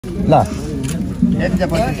ल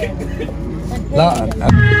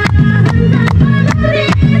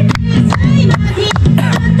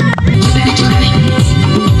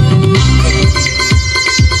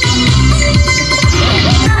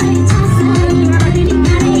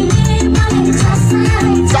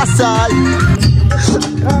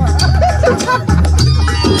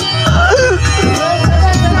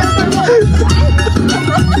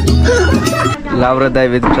लाउरा दाई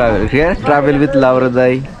with travel here travel with लाउरा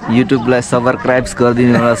दाई युट्युबलाई सब्सक्राइब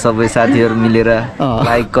गरिदिनु होला सबै साथीहरु मिलेर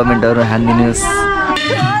like कमेन्टहरु हान्दिनुस्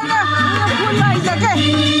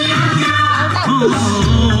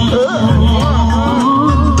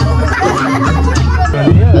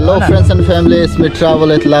hello friends and family it's me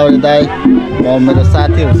travel with लाउरा दाई म मेरो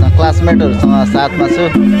साथीहरुसँग क्लासमेटहरुसँग साथमा छु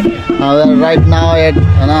राइट नाउ एट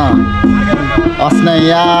हैन अस्ने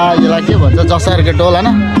यहाँ यसलाई के भन्छ जसरको टोल हैन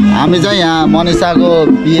हामी चाहिँ यहाँ मनिषाको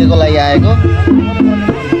बिहेको लागि आएको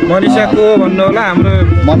मनिषाको भन्नु होला हाम्रो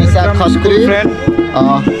मनिषा खस्त्री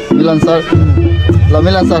मिलन सर ल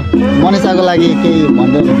मिलन सर मनिषाको लागि केही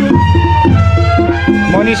भन्दै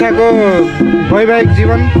मनिषाको वैवाहिक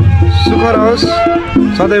जीवन सुखर होस्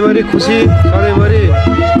सधैँभरि खुसी सधैँभरि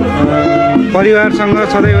परिवारसँग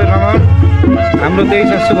सधैँ रमाउन् हाम्रो त्यही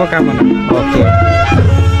छ शुभकामना ओके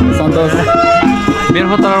सन्तोष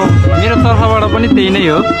मेरो तर्फबाट पनि त्यही नै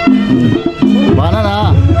हो भन न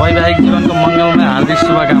वैवाहिक जीवनको मङ्गलमय हार्दिक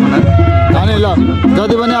शुभकामना अनि ल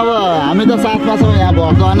जति पनि अब हामी त साथमा छौँ यहाँ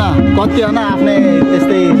भएको होइन कति होइन आफ्नै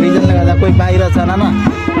त्यस्तै रिजनले गर्दा कोही बाहिर छन् होइन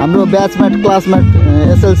हाम्रो ब्याचमेट क्लासमेट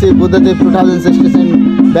एसएलसी बुद्धदेव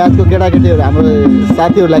 2016 ब्याचको केटाकेटीहरू हाम्रो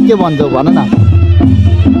साथीहरूलाई के भन्छौ भन न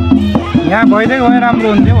यहाँ भइदै गए राम्रो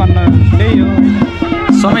हुन्थ्यो भन्न त्यही हो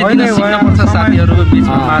समय दिन सिक्नुपर्छ साथीहरूको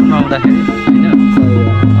बिचमा मार्न आउँदाखेरि होइन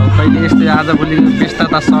अब कहिले यस्तै आजभोलिको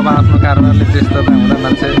व्यस्तता सब आफ्नो कारोबारले व्यस्तता हुँदा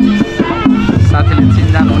मान्छे साथीले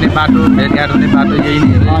चिन्जान हुने बाटो भेटघाट हुने बाटो यही नै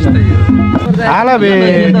हो यस्तै हो हाल बे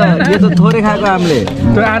यो त थोरै खाएको हामीले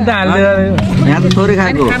त्यो आधा हाल्दै यहाँ त थोरै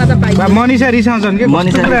खाएको मनिषा रिसाउँछन् के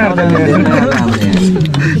मनिषा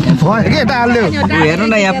भयो के यता हाल्दियो हेर्नु न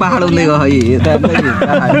यहाँ पहाड उल्दै गयो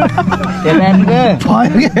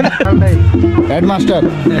हेडमास्टर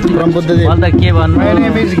फ्रम बुद्धदेव अन्त के भन्नु My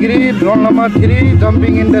name is Giri, roll number 3,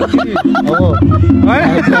 jumping in the sea. हो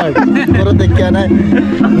तोरो देख क्या नै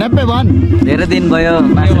नेपे भन धेरै दिन भयो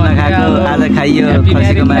मासु नखाएको आज खाइयो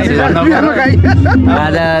खसीको मासु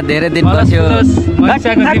आज धेरै दिन बस्यो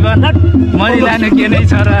मनिषाको जीवन मरि लानु के नै छ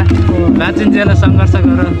र बाँचिन्जेल सङ्घर्ष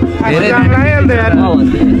गर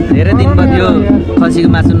धेरै दिन बस्यो खसीको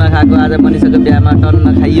मासु नखाएको आज मनिषाको बिहामा टन्न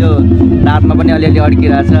खाइयो दाँतमा पनि अलिअलि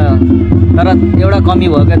अड्किरहेछ तर एउटा कमी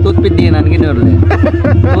भयो क्या टुथपिक दिएनन् कि उनीहरूले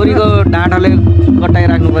छोरीको डाँठाले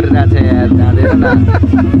कटाइराख्नु परिरहेछ यार जाँदैन न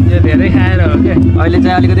यो धेरै खाएर हो के अहिले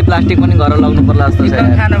चाहिँ अलिकति प्लास्टिक पनि घर लाउनु पर्ला जस्तो छ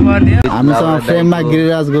खानु पर्ने हामीसँग फ्रेममा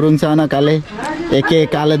गिरिराज गुरुङ छ न काले एके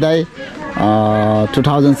काले दाई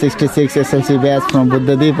 2066 एसएलसी ब्याच फ्रम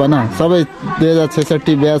बुद्धदीप होइन सबै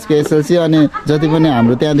 2066 ब्याचको एसएलसी अनि जति पनि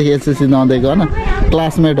हाम्रो त्यहाँदेखि एसएलसी नहुँदैको होइन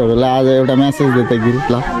क्लासमेटहरूलाई आज एउटा म्यासेज दिए त गिरी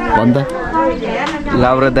ल भन् त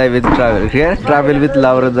लाउरा दाई with travel here travel with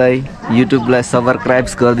लाउरा दाई युट्युबलाई सब्सक्राइब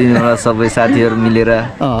गरिदिनु होला सबै साथीहरू मिलेर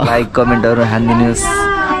लाइक कमेन्टहरु हान्दिनुस्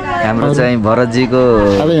हाम्रो चाहिँ भरतजीको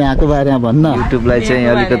अब यहाँको बारेमा भन्न युट्युबलाई चाहिँ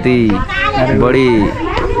अलिकति बढी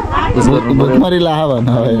भुकमरी लाहा भन्न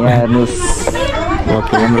हेर्नुस्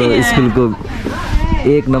ओके हाम्रो स्कुलको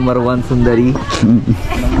 1 नम्बर 1 सुन्दरी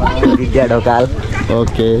विद्या ढोकाल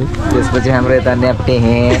ओके त्यसपछि हाम्रो यता न्याप्टे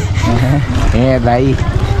हे भाइ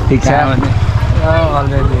ठिक छ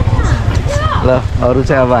ल अरू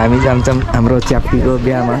चाहिँ अब हामी जान्छौँ हाम्रो च्याप्टीको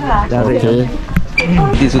बिहामा जाँदैछ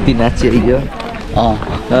सुती नाचियो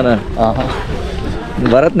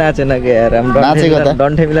भरत नाचेन के यार नाचेको त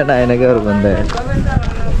डन्ठे मिला नआएन के अरू भन्दा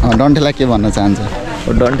डन्ठेलाई के भन्न चाहन्छ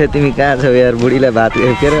डन्ठे तिमी कहाँ छौ यार बुढीलाई भात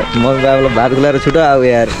के अरे मम्मी बाबालाई भात खुलाएर छुटो आऊ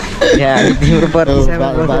यार यहाँ तिम्रो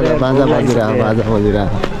बाजा बजिरह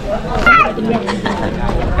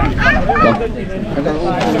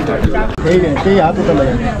त्यही हात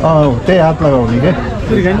त्यही हात लगाउने के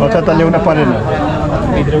अच्छा त ल्याउन परेन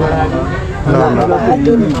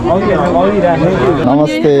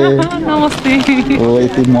नमस्ते नमस्ते ओ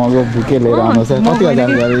यति महँगो बुके लिएर आउनु छ कति हजार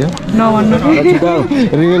गऱ्यो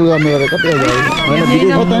रिभिल गर्नु पऱ्यो कति हजार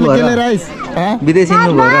के लिएर आइस विदेशी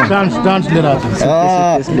डान्स लिएर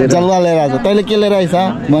जलवा लिएर आएको तैँले के लिएर आइस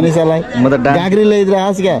मनिषालाई म त गाग्री लिएर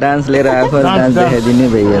आएछ क्या डान्स लिएर आएको डान्स देखाइदिने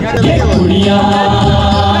भइहाल्छ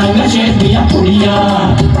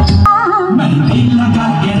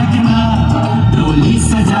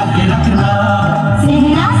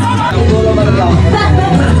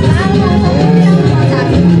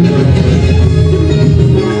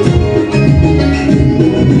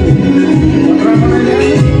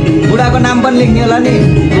होला नि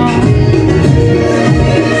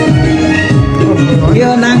के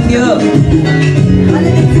हो नाम के हो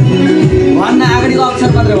भन्न अगाडिको अक्षर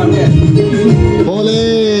मात्रै भन्ने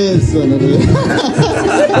पोलिस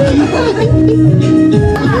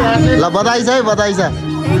ल बधाई छ है बधाई छ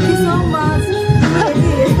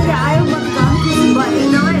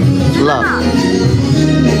ल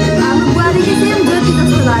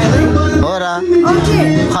हो र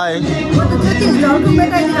खै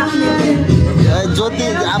ज्योति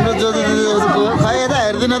हाम्रो ज्योति खै यता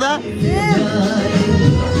हेरिदिनु त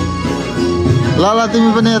ल ल तिमी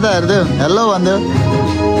पनि यता हेरिदेऊ हेलो भनिदेऊ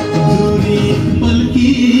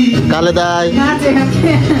काले दाई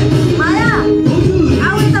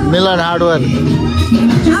मिलन हार्डवेयर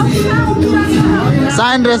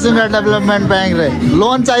साइन रेसिङ र डेभलपमेन्ट ब्याङ्क रे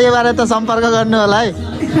लोन चाहिए बारे त सम्पर्क गर्नु होला है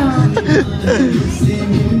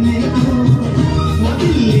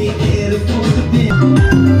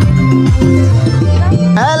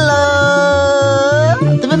हेलो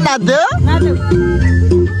तिमी नाच्थ्यौ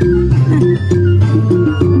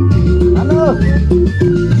हेलो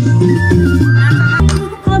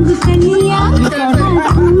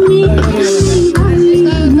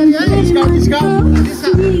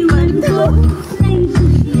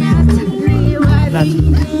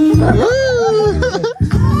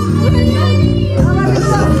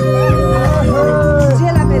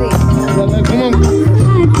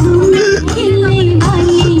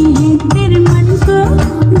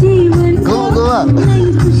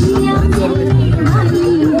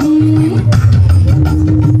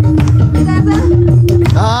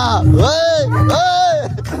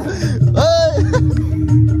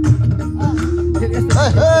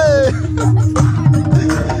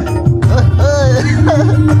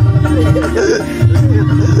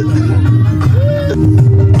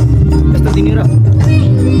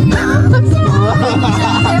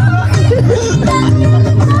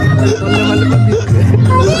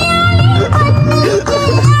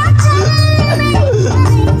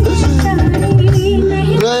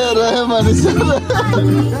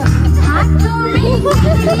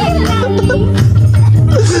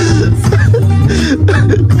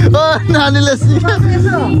नानीले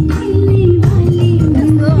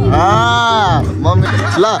मम्मी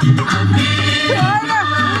ल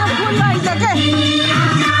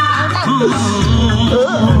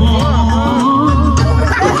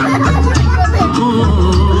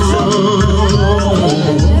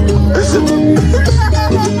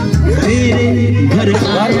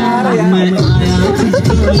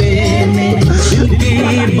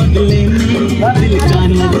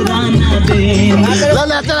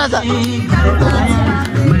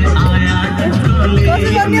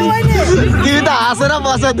तिमी त हाँसेर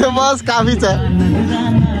बसेको थियो बस काफी छ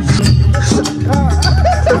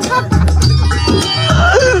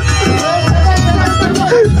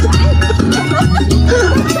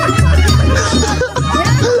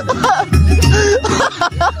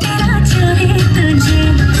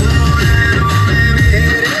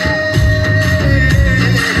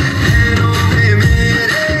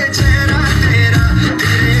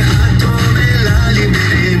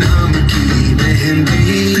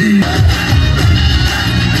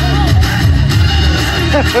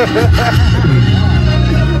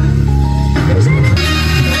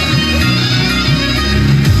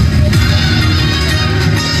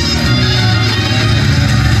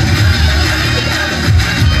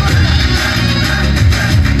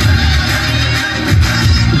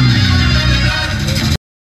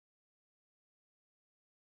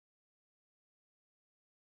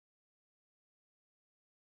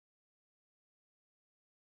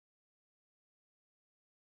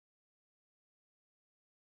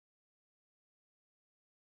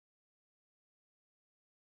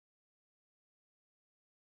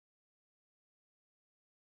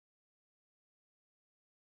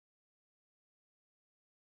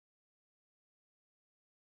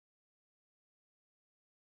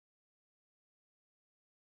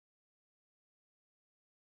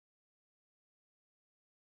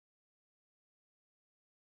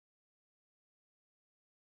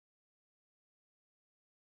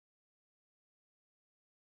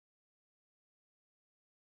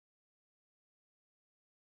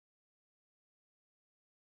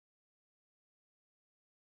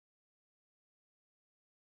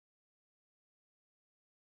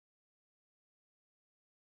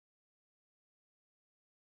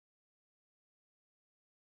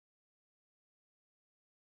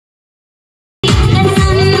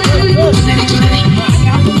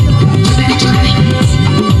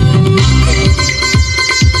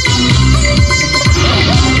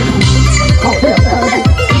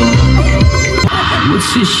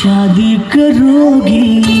मुझसे शादी करोगी,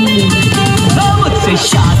 मुझसे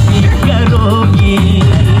शादी करोगी,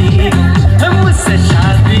 मुझसे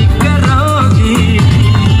शादी करोगी।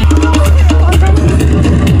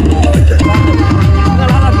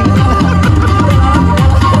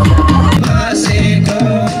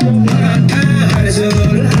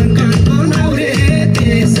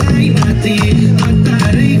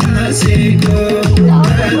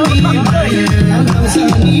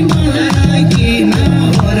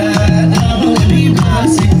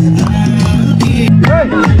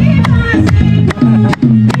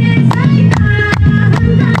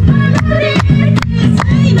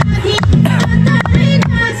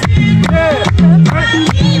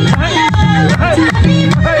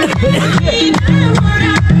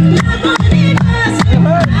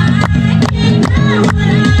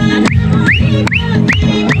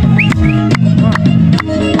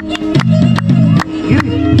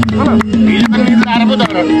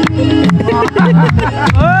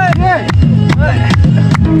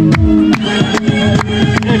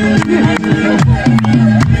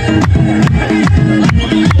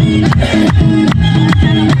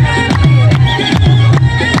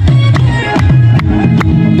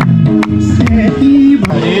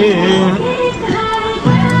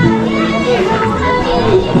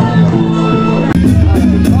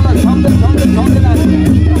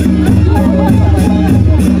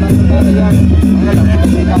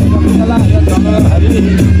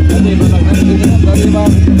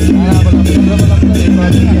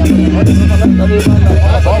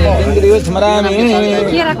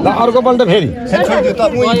 अर्कोपल्ट फेरि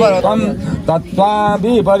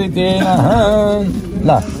तत्त्वाभिपरितेन ल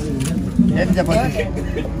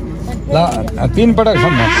ल 3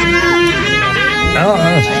 पटकसम्म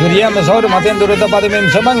सूर्यम सौर मतेन्द्र पदमें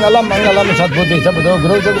सुमंगलम मंगलम सद्बुद्धि सबदो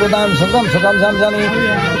गुरु गुरुदाम सुखम सुखम समझानी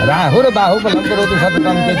राहुर बाहु बलम करोतु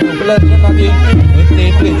सततम केतु कुलसुमति नित्य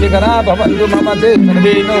प्रीतिकरा भवन्तु मम ते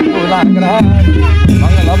सर्वेनो कुलाग्रहा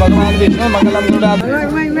मंगल भगवान विष्णु मंगलम गुरुदाम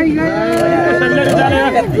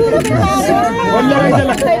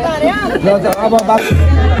अब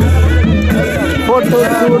फोटो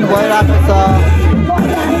सुट भइरहेको छ।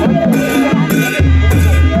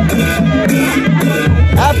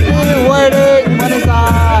 Happy wedding Manisha,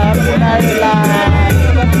 happy married life.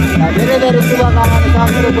 धेरै धेरै शुभकामना छ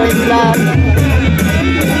मेरो बहिनीलाई।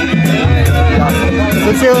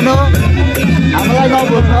 खुसी हुनु, हामीलाई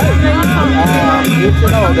नभुल्नु है,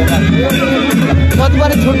 बिर्सिनु हुँदैन। जति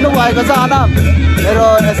पनि छुट्नु भएको छ होइन मेरो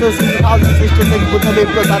एसएससी 2066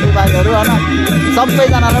 बुझ्नेको साथीभाइहरू होइन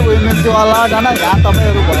सबैजनालाई वी मिस यु अलर्ट होइन। यहाँ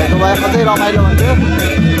तपाईँहरू भएको भए कतै रमाइलो हुन्थ्यो।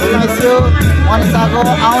 We miss you. मनिषाको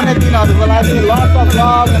आउने दिनहरूको लागि lots of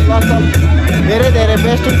love and lots of धेरै धेरै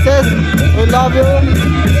best wishes. We love you.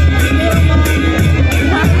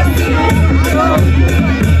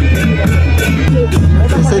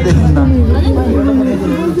 त्यसै देखिन्न